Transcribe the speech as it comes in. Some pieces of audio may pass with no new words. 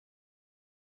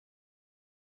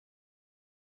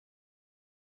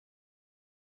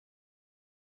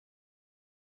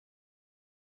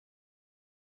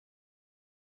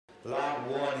Lot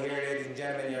 1 here, ladies and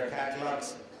gentlemen, your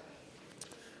catalogues.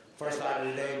 First lot of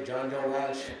the day, John Joe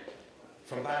Walsh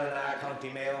from Ballina,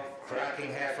 County Mayo.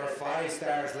 Cracking heifer, 5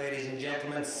 stars, ladies and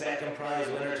gentlemen. Second prize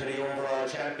winner to the overall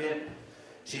champion.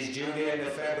 She's due the end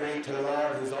of February to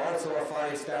Lord, who's also a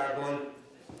 5-star bull.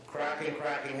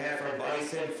 Cracking heifer, by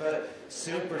Simfa.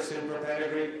 Super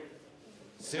pedigree.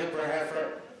 Super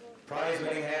heifer. Prize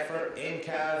winning heifer in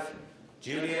calf.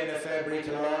 Due the end of February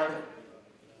to Lord.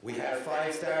 We have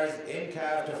 5 stars in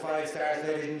calf to 5 stars,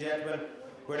 ladies and gentlemen.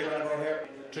 Where do you want to go here?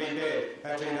 3 bid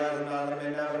at 3,000 dollars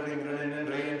in now, and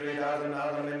 3,000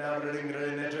 dollars in now,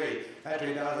 and 3 at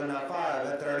 3,000 not 5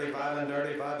 at 35 and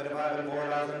 35 at 5 and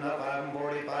 4,000 not 5 and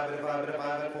 45 at 5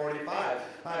 at 45.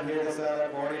 I'm here to sell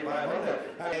at 4,500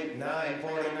 at 8, 9,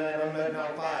 4,900 now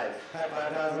 5 at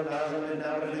 5,000 dollars and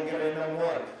now, and get no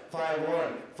 1.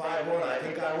 5-1. I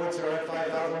think I would, sir, at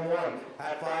 5,001.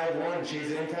 At 5-1,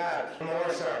 she's in cap.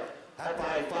 More, sir. At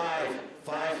 5-5.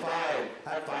 5-5.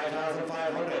 At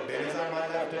 5,500. Bid is on my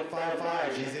left at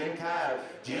 5-5. She's in cap.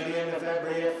 Due the end of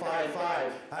February at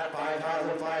 5-5. At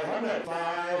 5,500.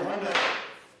 500.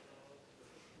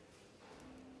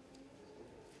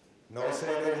 No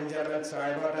sale, ladies and gentlemen.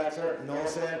 Sorry about that, sir. No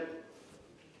sale.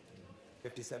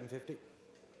 57.50.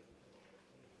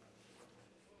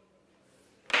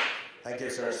 Thank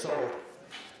you, sir. Sold.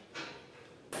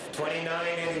 29,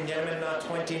 ladies and gentlemen, not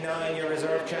 29. Your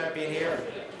reserve champion here.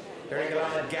 Very good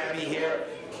on Gabby here.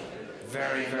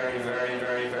 Very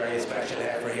special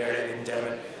heifer here, ladies and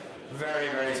gentlemen.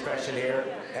 Very special here.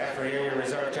 Heifer here, your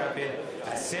reserve champion.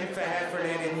 A Simfa heifer,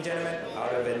 ladies and gentlemen,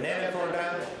 out of an NFO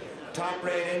down. Top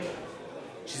rating.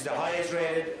 She's the highest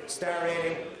rated, star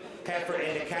rating heifer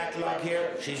in the catalogue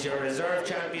here. She's your reserve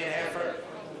champion heifer.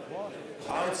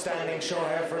 Outstanding show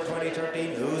heifer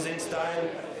 2013, oozing style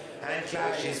and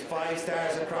class. She's 5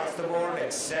 stars across the board.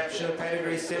 Exceptional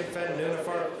pedigree, Simfa,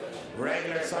 Nunifer,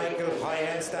 regular cycle,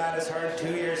 high-end status, her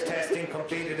 2 years testing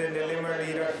completed in the Limousin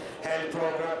Leader Health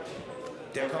Program.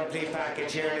 The complete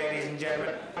package here, ladies and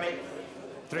gentlemen.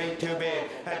 3, 2 bid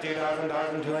at 2,000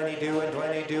 dollars and 22 and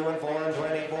 22 and 4 and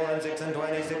 24 and 6 and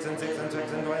 26 and 6 and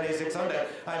 6 and 2600.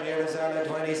 I'm here to sell at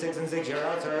 26 and 6. You're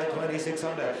out, sir, at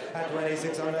 2600. At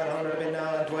 2600, 100 bid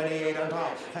now and 28 on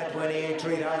top. At 28,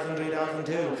 3,000,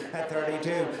 3,002. At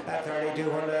 32, at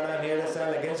 3,200. I'm here to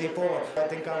sell against E4. I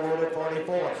think I would at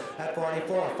 44. At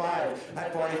 44, 5.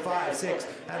 At 45, 6.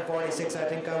 At 46, I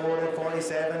think I would at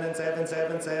 47 and 7,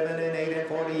 7, 7 and 8 and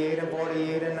 48 and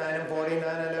 48 and 9 and 49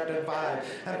 and left at 5.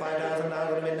 At 5,000 now,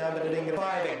 but it didn't get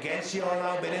 5 against you all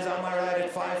now. Bid is on my right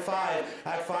at 5-5.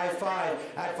 At 5-5.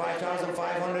 At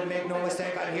 5,500. Make no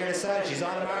mistake, I'm here to sell. She's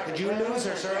on the market. You lose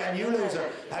her, sir, and you lose her.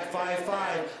 At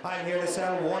 5-5. I'm here to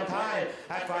sell one time.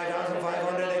 At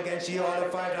 5,500 against you all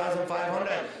at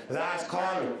 5,500. Last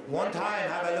call. One time.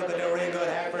 Have a look at the real good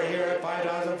heifer here at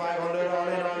 5,500. All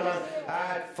in, all on.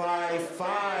 At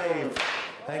 5-5.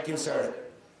 Thank you, sir.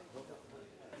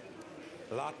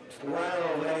 Lot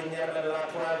 12, ladies and gentlemen, lot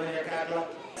 12 in your catalogue.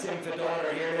 Simfa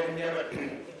daughter here, ladies and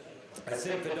gentlemen. A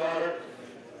Simfa daughter.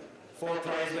 4th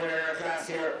prize winner in our class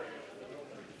here.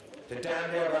 The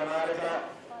Dam there by Monica.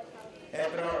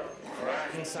 Epenor,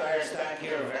 cracking sire stack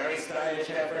here. Very stylish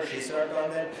heifer. She served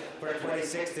on them for the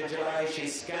 26th of July.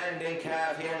 She's scanned in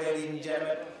calf here, ladies and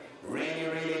gentlemen.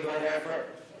 Really good heifer.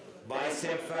 By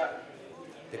Simfa.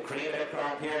 The cream of the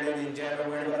crop here, ladies and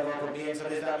gentlemen. We're going to work with me, so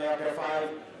this down after 5.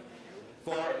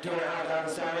 4, 2.5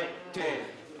 Sammy, 2,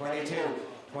 22,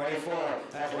 24,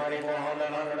 at 24,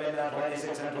 100 midnight,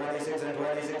 26 and 26 and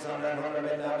 2600, 100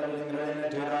 midnight, at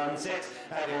 2006,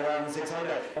 at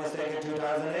 2,600, mistaken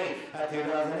 2008, at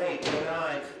 2008,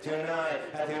 29, 29,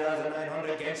 at 2,900,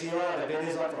 against you all, the bid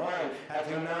is up right, at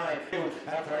 29, 2,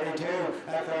 at 32,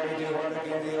 at 3,200,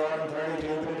 against you all, and 32,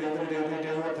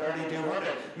 at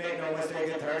 3,200, make no mistake,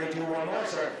 at 32, one more,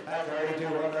 sir, at 32,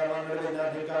 100,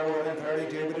 midnight, think I would, and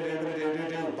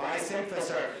 32, by Simfa,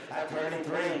 sir, at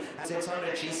 33, at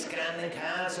 600, she's scanned in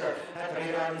cancer at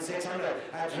 3,600,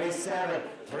 at 37,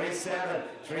 37,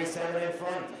 37 in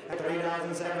front, at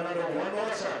 3,700, one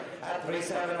more, sir, at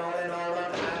 37, all in all,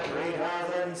 at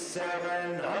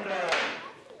 3,700.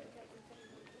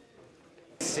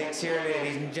 6 here,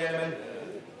 ladies and gentlemen,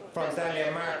 from Stanley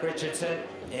and Mark Richardson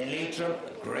in Leitrim.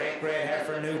 Great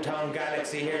heifer, Newtown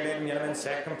Galaxy here, ladies and gentlemen,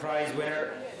 2nd prize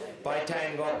winner by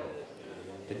Tango.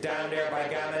 The down there by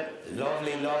Gammon,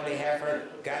 lovely heifer.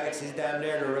 Galaxy's down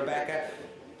there to Rebecca.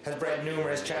 has bred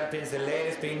numerous champions, the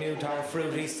latest being Newtown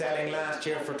Fruity, selling last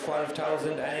year for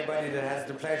 12,000. Anybody that has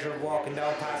the pleasure of walking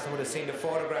down past him would have seen the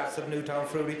photographs of Newtown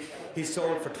Fruity. He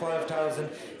sold for 12,000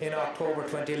 in October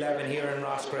 2011 here in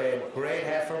Roscrea. Great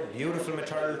heifer, beautiful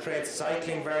maternal traits,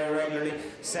 cycling very regularly.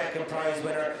 Second prize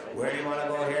winner. Where do you want to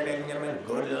go here, ladies and gentlemen?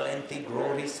 Good, lengthy,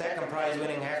 growthy. Second prize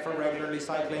winning heifer, regularly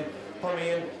cycling. Put me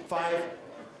in 5,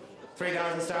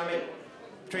 3,000 Stanley,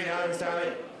 3,000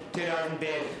 Stanley. 2,000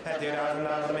 bid at 2,000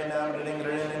 dollars in now and do and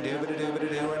 22 and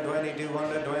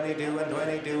 22 and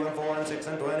 22 and 4 and 6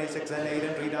 and 26 and 8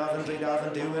 and 3,000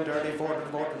 3,002 and 34 to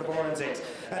 4 to 4 and 6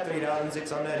 at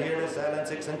 3,600 here to sell and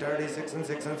 6 and 36 and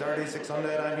 6 and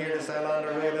 3,600 I'm here to sell on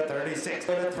the rail at 36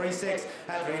 at 36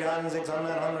 at 3,600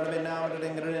 100 bid now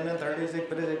and 36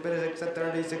 but 6 at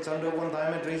 3,600 one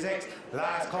time at 36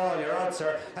 last call you're out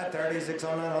sir at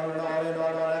 3,600 100 all in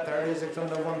all at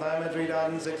 3,600 one time at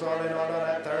 3,600 all in all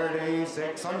at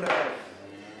 3,600.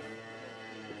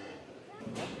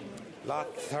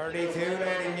 Lot 32, ladies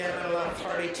and gentlemen, lot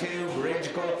 32,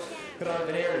 Bridge Go. Good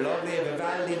on here, lovely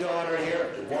Vivaldi daughter here.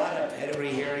 What a pedigree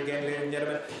here again, ladies and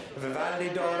gentlemen. Vivaldi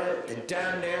daughter, the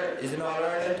dam there is in All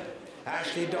Ireland.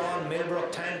 Ashley Dawn,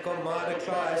 Millbrook, Tanco, Mada,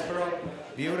 Claw, Espero.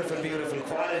 Beautiful, beautiful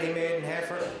quality maiden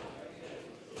heifer.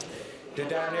 The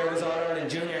dam there was All Ireland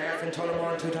Junior heifer in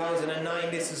Tullamore in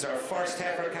 2009. This is our first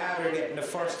heifer calf. We're getting the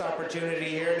first opportunity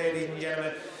here, ladies and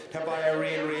gentlemen, to buy a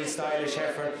real stylish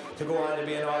heifer to go on to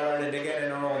be an All Ireland again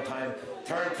in our own time.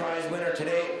 Third prize winner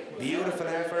today. Beautiful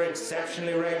heifer,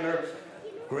 exceptionally regular.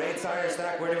 Great sire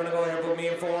stack. Where do you want to go here? Put me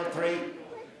in 4, 3,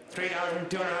 3,000,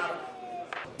 2.5.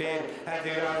 Bid at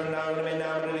 2,000 dollars in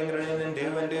now and 2,000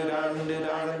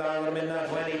 dollars in now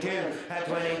 22 at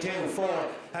 22 4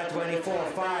 at 24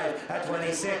 5 at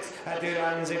 26 at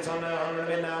 2,600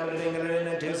 in now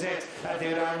and 26 at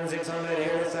 2,600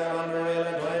 here to sell on the rail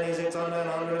at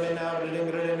 2,600 in now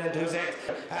and 26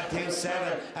 at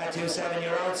 27 at 27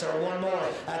 you're out sir one more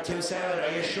at 27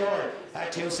 are you sure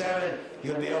at 27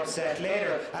 you'll be upset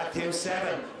later at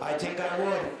 27 I think I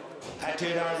would. At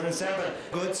 2007,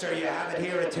 good sir, you have it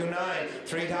here at 29,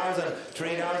 3,000,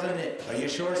 3,000, are you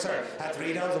sure sir? At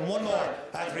 3,000, one more,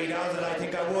 at 3,000 I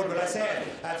think I would, but I said,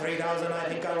 at 3,000 I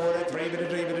think I would, at 3,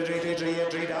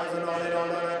 at 3,000, all in all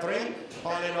at 3,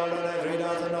 all in all at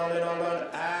 3,000, all in all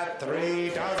at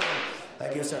 3,000.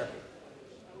 Thank you sir.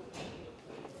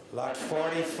 Lot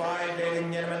 45, ladies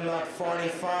and gentlemen, lot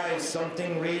 45,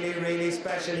 something really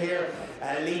special here,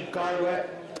 Elite Galway.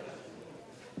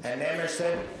 An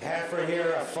Emerson heifer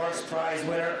here, a first prize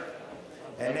winner.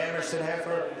 An Emerson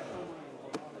heifer.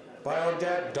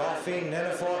 Biodep, Dauphine,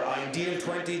 Nenefor, Ideal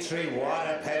 23. What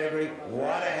a pedigree.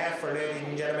 What a heifer, ladies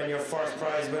and gentlemen. Your first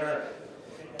prize winner.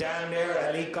 Down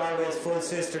there, Elite Galway's full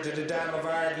sister to the Dam of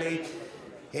Ardley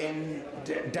in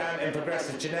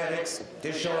Progressive Genetics.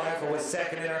 This show heifer was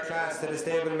second in her class to the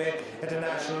stablemate at the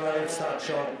National Livestock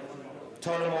Show.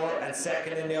 Tullamore and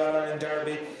second in the All Ireland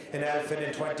Derby in Elphin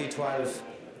in 2012.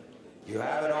 You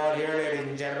have it all here, ladies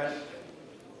and gentlemen.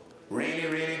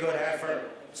 Really good heifer.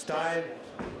 Style,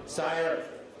 sire,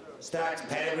 stacks,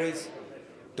 pedigrees.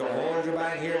 Don't hold your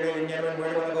back here, ladies and gentlemen. Where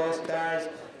do you want to go, stars?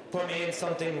 Put me in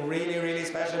something really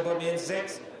special. Put me in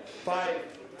 6, 5,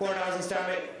 4,000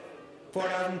 Stanley.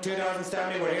 4,000, 2,000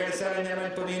 Stanley. We're here to sell,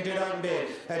 gentlemen. Put me in 2,000 bid.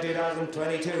 At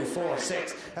 2,022, 4,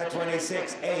 6. At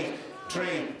 26, 8. 3,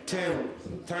 2,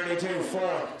 32,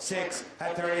 4, 6,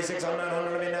 at 36,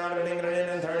 100 in now,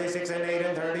 and 36, and 8,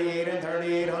 and 38, and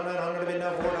 38, 100 in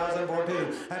now, 4,000,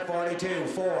 42, at 42,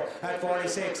 4, at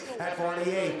 46, at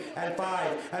 48, and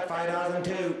 5, at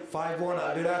 5,002, 5,1,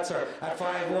 I'll do that, sir, at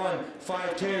 5,1,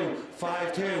 5,2,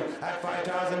 5,2, at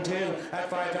 5,002, at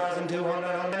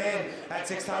 5,200 in, at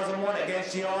 6,001,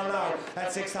 against you all now,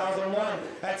 at 6,001,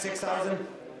 at 6,000,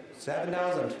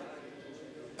 7,000.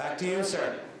 Back to you,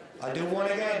 sir. I'll do one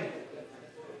again.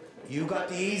 You got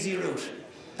the easy route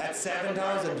at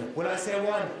 7,000. Will I say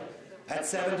 1? At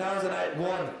 7,000 at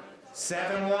 1.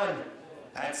 7,1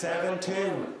 at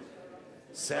 7,2.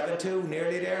 7,2,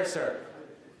 nearly there, sir.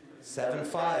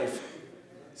 7,5.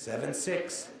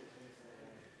 7,6.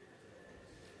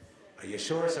 Are you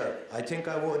sure, sir? I think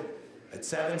I would. At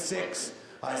 7,6.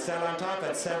 I sell on top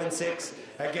at 7,6.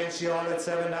 Against you all at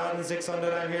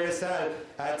 7,600. I'm here to sell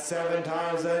at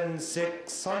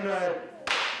 7,600.